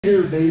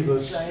Here,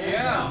 Davis,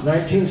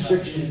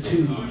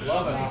 1962,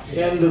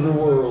 End of the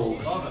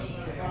World,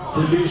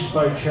 produced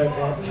by Chet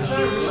Atkins.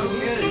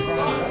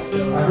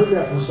 I heard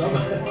that from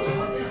somebody.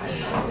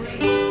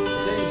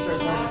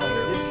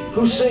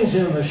 Who sings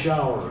in the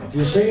shower? Do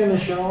you sing in the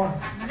shower?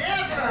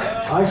 Never!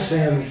 I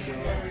sing in the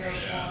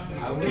shower.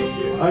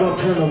 I don't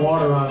turn the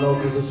water on though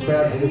because it's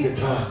bad for the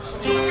guitar.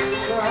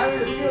 So how do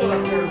you feel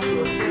up there?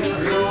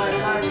 You're like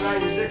hiding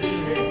out your dick in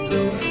your head.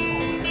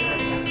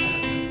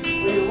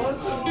 Well, you want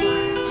to?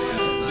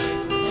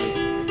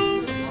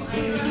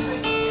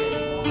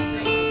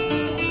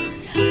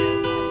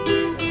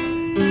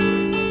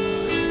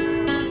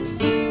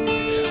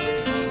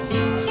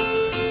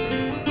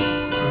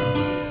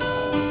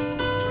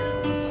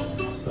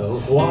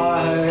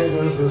 Why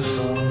does the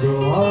sun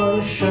go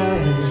on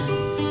shining?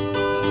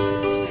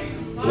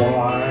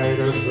 Why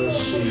does the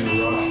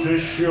sea rush to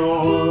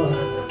shore?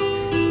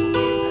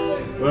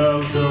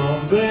 Well,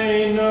 don't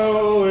they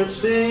know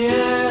it's the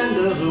end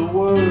of the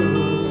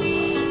world?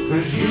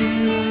 'Cause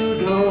you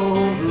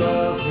don't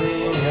love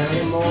me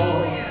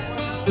anymore.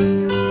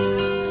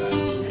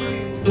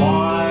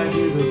 Why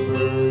do the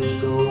birds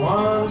go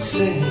on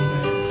singing?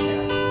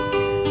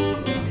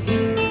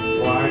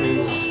 Why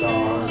do the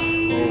stars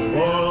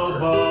go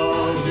above?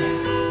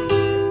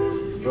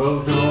 Well,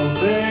 don't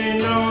they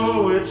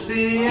know it's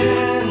the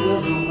end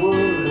of the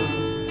world?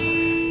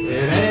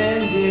 It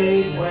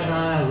ended when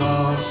I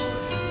lost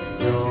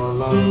your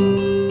love.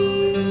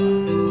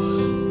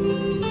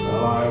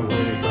 Well, I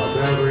wake up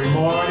every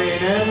morning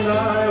and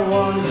I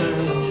wonder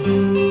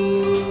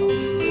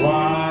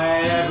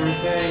why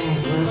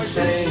everything's the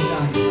same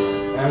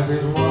as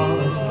it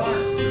was.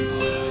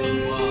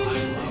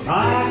 I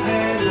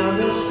can't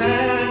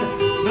understand,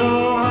 no,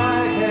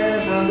 I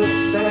can't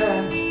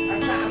understand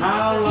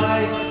how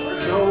life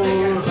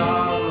goes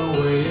on the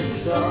way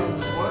it does.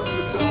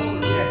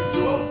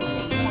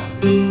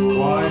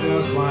 Why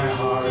does my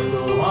heart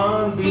go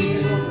on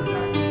beating?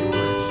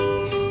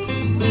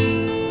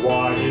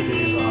 Why do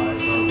these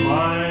eyes of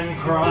mine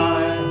cry?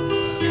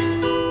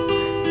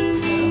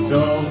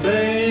 Don't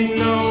they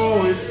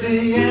know it's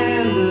the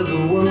end of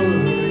the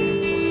world?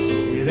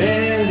 It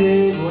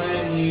ended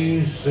when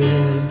you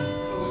said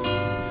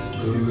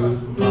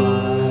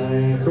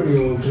goodbye. Pretty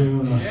old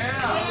tune.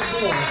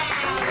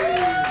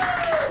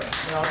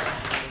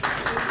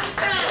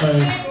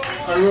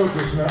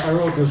 I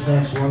wrote this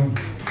next one.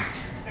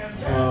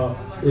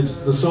 It's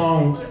the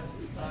song.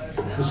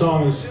 The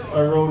song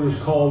I wrote is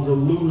called "The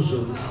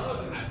Loser,"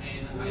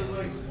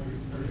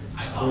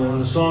 and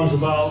the song's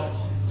about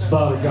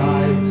a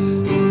guy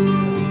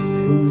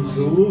who's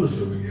the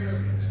loser.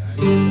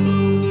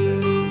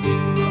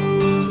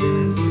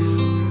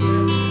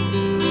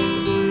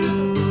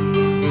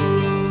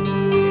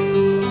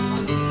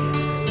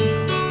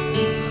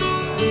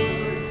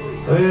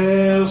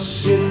 Well,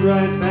 sit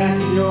right back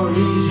in your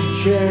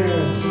easy chair,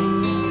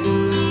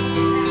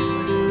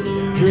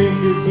 drink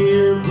your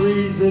beer,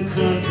 breathe the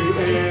country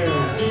air.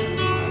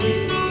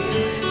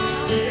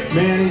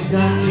 Man, he's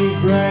not too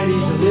bright,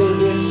 he's a little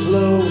bit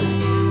slow.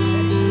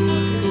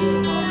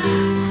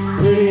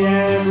 Pretty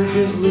average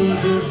as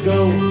losers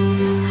go.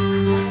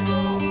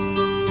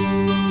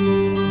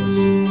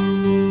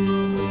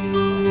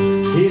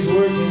 He's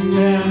working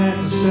down at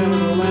the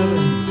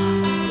 7-Eleven.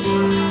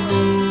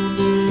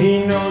 He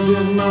knows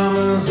his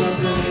mama's up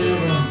in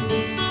heaven,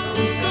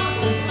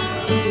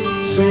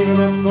 saving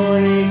up for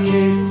an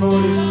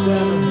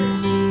AK-47.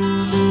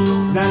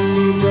 Not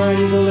too bright,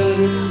 he's a little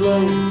bit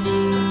slow.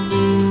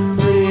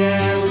 Pretty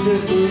average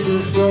as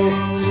losers go.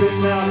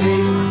 Spitting out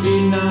hate,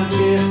 feeding on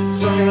fear,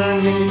 sucking on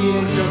nicotine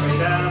and jumping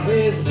down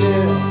his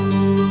bill.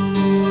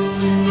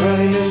 Well,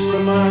 he missed the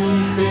mark, he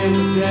failed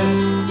the test.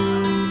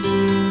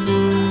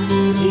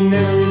 He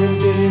never even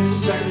did his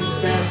second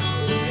best.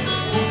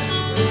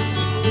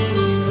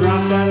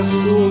 Dropped out of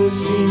school his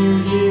senior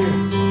year,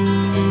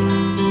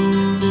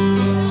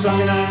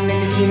 sucking on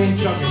nicotine and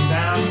chugging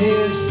down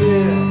his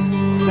beer.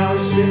 Now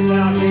he's spitting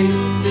out hate,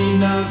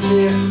 feeding on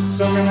fear,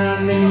 sucking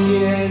on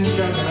nicotine and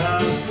chugging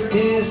on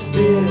his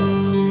beer.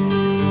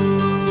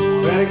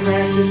 Well, he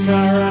crashed his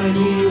car on a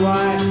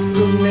DUI,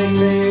 couldn't make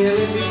bail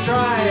if he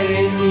tried.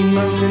 18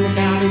 months in the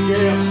county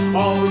jail,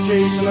 all for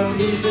chasing a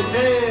piece of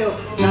tail.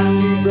 Not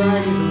too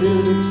bright, he's a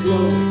little bit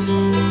slow.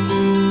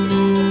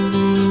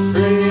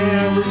 Pretty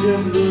average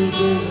as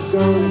losers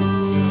go.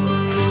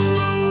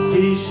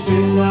 He's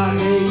spitting out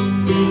hate,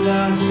 feeding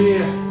on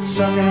fear,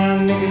 sucking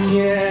on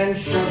nicotine and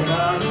shoving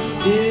on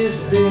his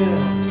beer.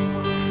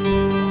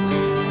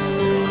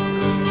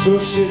 So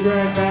sit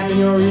right back in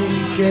your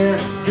easy chair,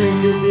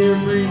 drink your beer,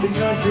 breathe the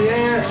country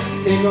air.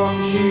 Take off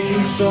your shoes,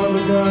 you son of a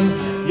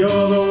gun,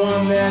 you're the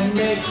one that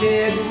makes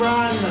it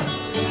run.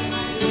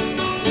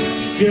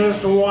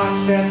 Just watch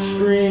that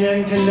screen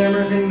and condemn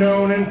or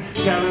condone and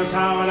tell us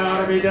how it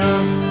ought to be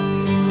done.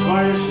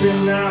 While you're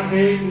spitting out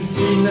hate and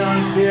feeding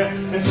on fear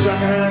and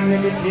sucking on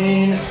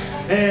nicotine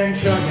and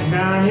chugging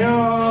down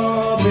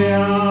your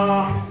beer.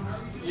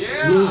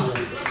 Yeah. Loser.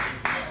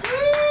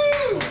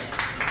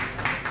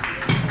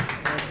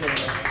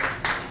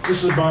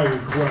 This is by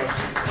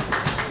request.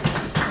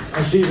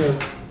 I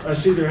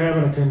see they're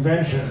having a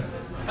convention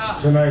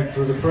tonight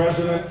for the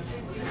president.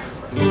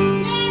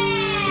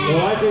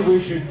 Well, I think we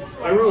should.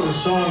 I wrote a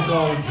song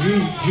called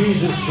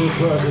Jesus for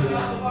President.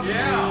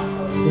 Yeah.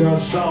 You know,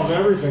 solve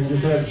everything.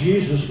 Just have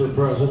Jesus for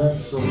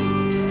president. So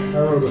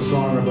I wrote a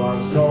song about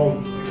it. It's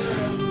called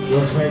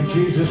 "Let's Make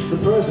Jesus the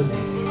President."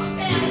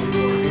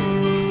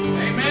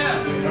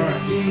 Amen. All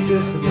right,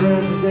 Jesus the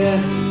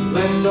President.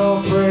 Let's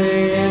all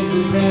pray and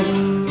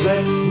repent.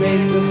 Let's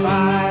make the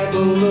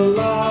Bible the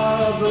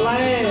law of the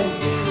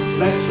land.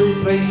 Let's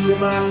replace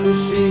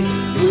democracy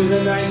with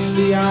a nice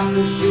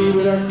theocracy,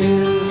 with our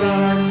fingers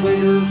on our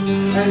triggers,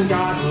 and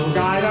God will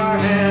guide our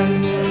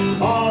hand.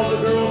 All the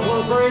girls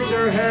will braid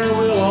their hair,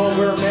 we'll all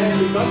wear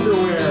magic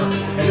underwear,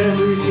 and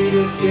every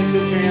fetus gets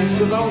a chance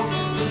to vote.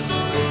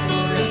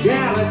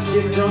 Yeah, let's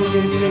get drunk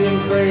and sing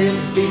and pray and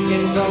speak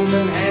in tongues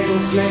and handle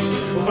snakes.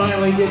 We'll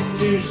finally get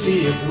to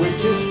see if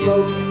witches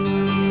float.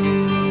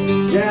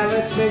 Yeah,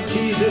 let's make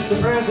Jesus the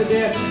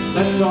president.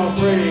 Let's all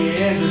pray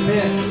and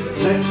repent.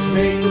 Let's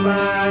make the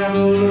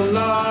Bible the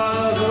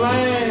law of the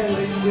land.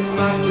 Let's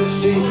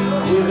democracy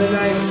with a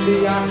nice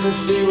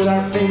theocracy, with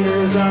our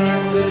fingers on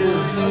our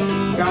triggers.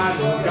 God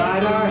will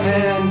guide our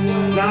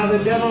hand. Now the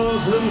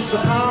devil's loose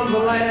upon the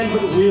land,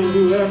 but we'll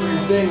do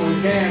everything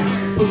we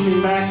can.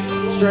 Pushing back,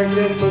 strike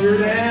that booger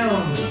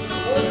down.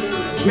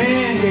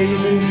 Man,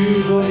 gays and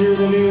Jews will hear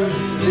the news.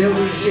 They'll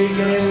be shaking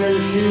in their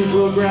shoes.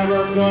 We'll grab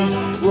our guns,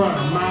 run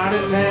them out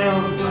of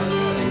town.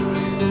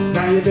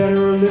 Now you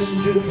better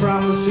listen to the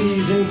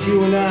prophecies and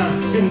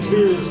QAnon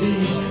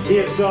conspiracies.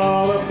 It's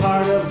all a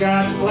part of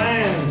God's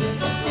plan.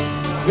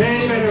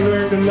 Man, you better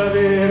learn to love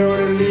it or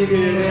to leave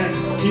it, and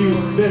you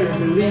better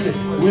believe it.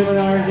 Women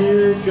are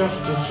here just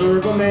to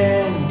serve a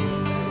man.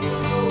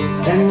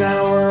 And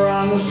now we're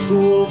on the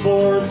school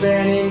board,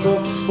 banning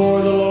books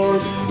for the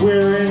Lord.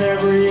 We're in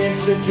every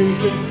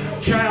institution,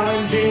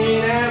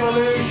 challenging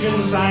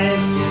evolution.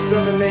 Science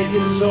doesn't make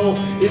it so.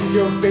 If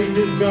your faith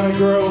is gonna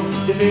grow,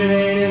 if it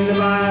ain't in the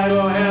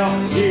Bible, hell,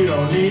 you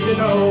don't need to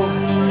know.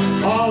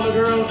 All the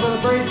girls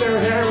will braid their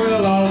hair,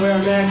 we'll all wear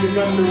magic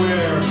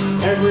underwear.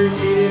 Every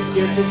fetus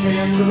gets a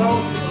chance to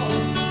vote.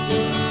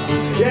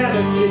 Yeah,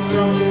 let's get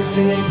drunk and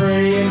sing and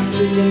pray and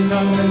speak in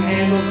tongues and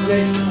handle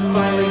snakes.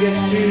 Finally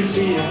get to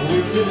see if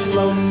witches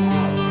float.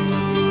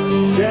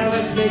 Yeah,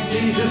 let's make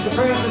Jesus the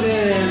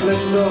president.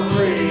 Let's all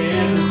pray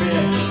and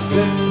repent.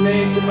 Let's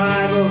make the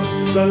Bible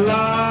the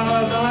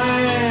law of the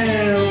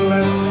land.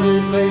 Let's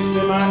replace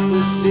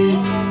democracy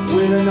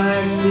with a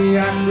nice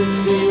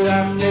theocracy, with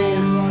our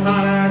fingers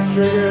on our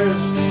triggers,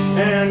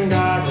 and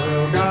God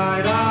will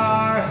guide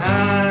our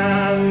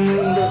hand.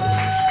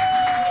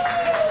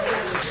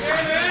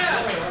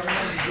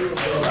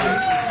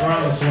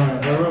 Promise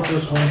Land. I wrote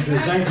this one too.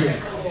 Thank you.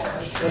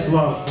 That's a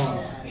lot of fun.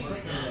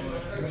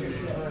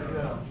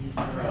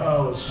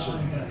 Oh, shit.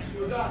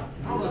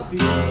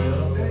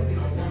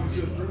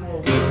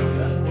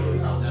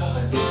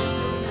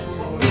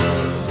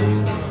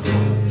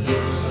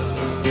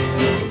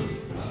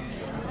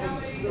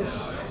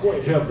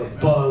 Quite have the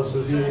buzz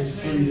of these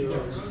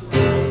videos.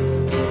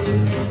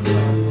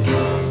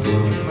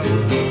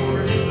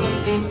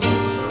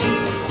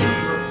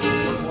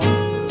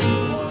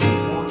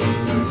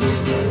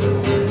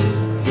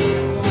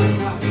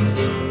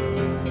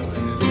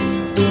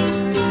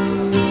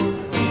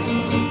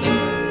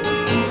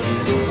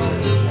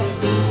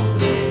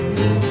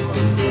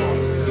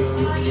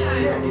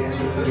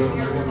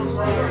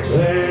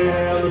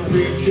 Well, the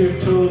preacher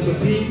told the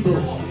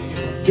people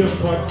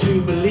just what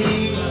to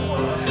believe.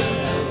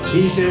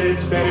 He said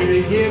it's better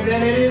to give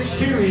than it is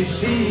to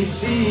receive.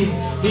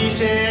 He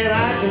said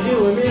I can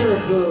do a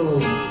miracle.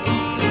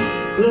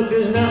 Look,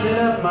 there's nothing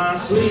up my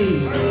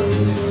sleeve.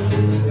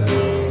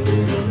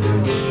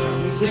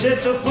 He said,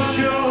 so put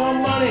your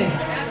money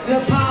in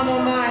the palm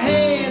of my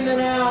hand,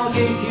 and I'll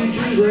take you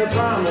to the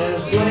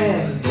promised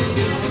land.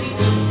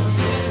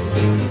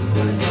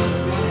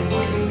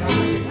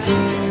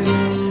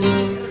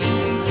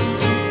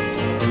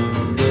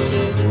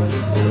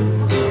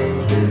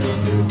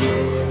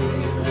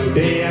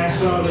 Today I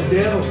saw the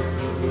devil,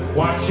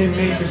 watch him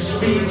make a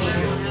speech.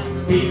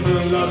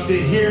 People love to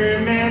hear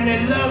him, man,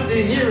 they love to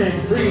hear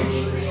him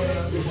preach.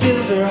 He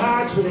fills their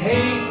hearts with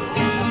hate,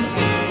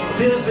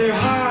 fills their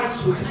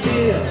hearts with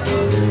fear.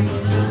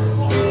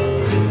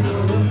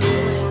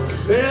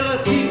 Well,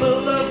 the people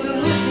love to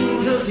listen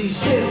because he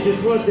says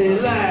just what they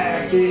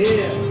like to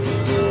hear.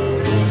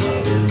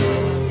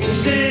 He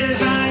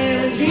says I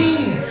am a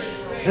genius,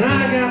 and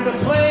I got the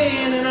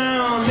plan, and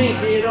I'll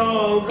make it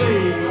all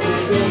great.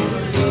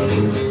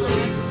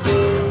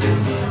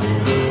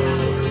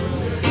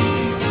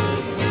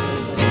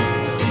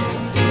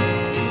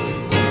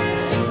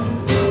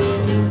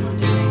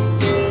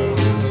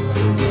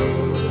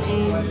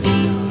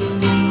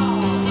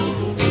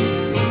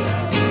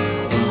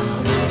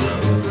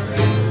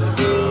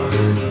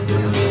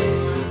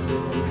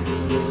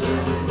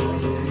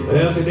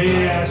 Well,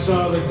 today I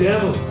saw the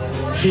devil.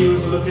 She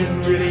was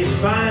looking really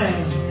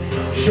fine,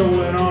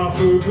 showing off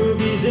her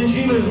boobies, and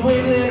she was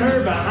wiggling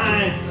her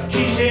behind.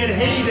 She said,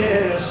 hey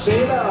there,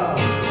 sailor,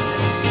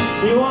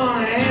 You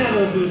wanna have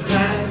a good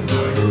time?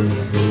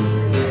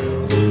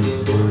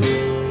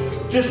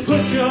 Just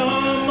put your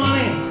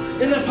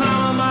money in the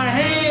palm of my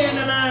hand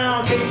and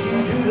I'll take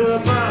you to the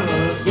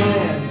promised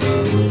land.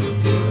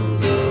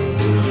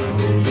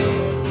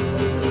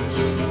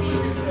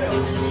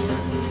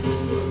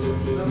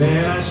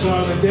 Then I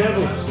saw the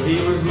devil,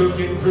 he was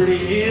looking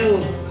pretty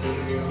ill.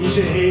 He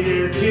said, hey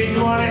there kid,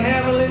 you wanna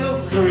have a little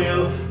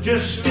thrill?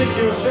 Just stick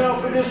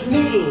yourself in this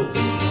needle,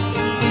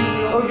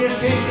 or just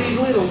take these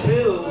little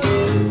pills.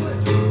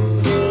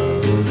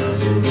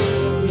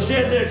 He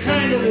said they're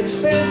kind of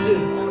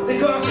expensive, they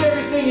cost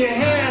everything you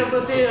have,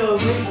 but they'll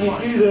take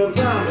you to the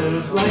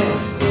promised land.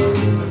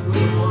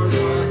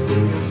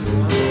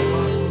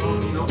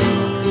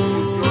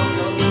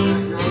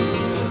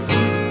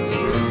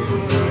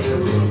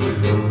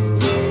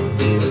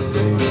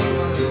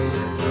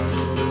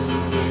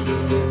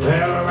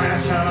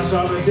 I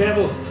saw the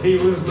devil, he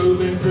was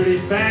moving pretty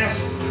fast,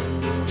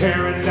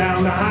 tearing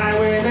down the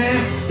highway,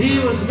 man, he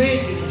was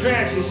making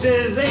tracks. He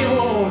says, they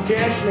won't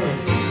catch me,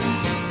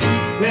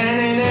 man,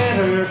 they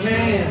never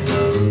can.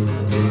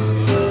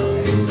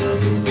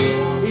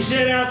 He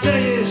said, I'll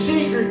tell you a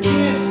secret,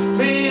 kid,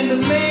 man to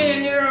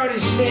man, you're already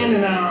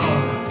standing on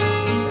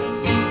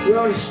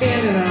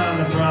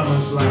the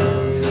promised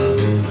land.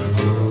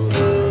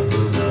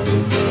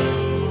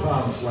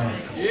 Promised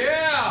land.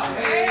 Yeah!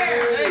 Hey,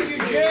 thank you,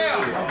 Jim!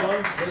 Well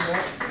done.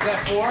 Is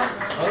that 4? I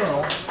don't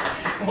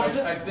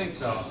know. I think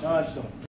so. No, that's still.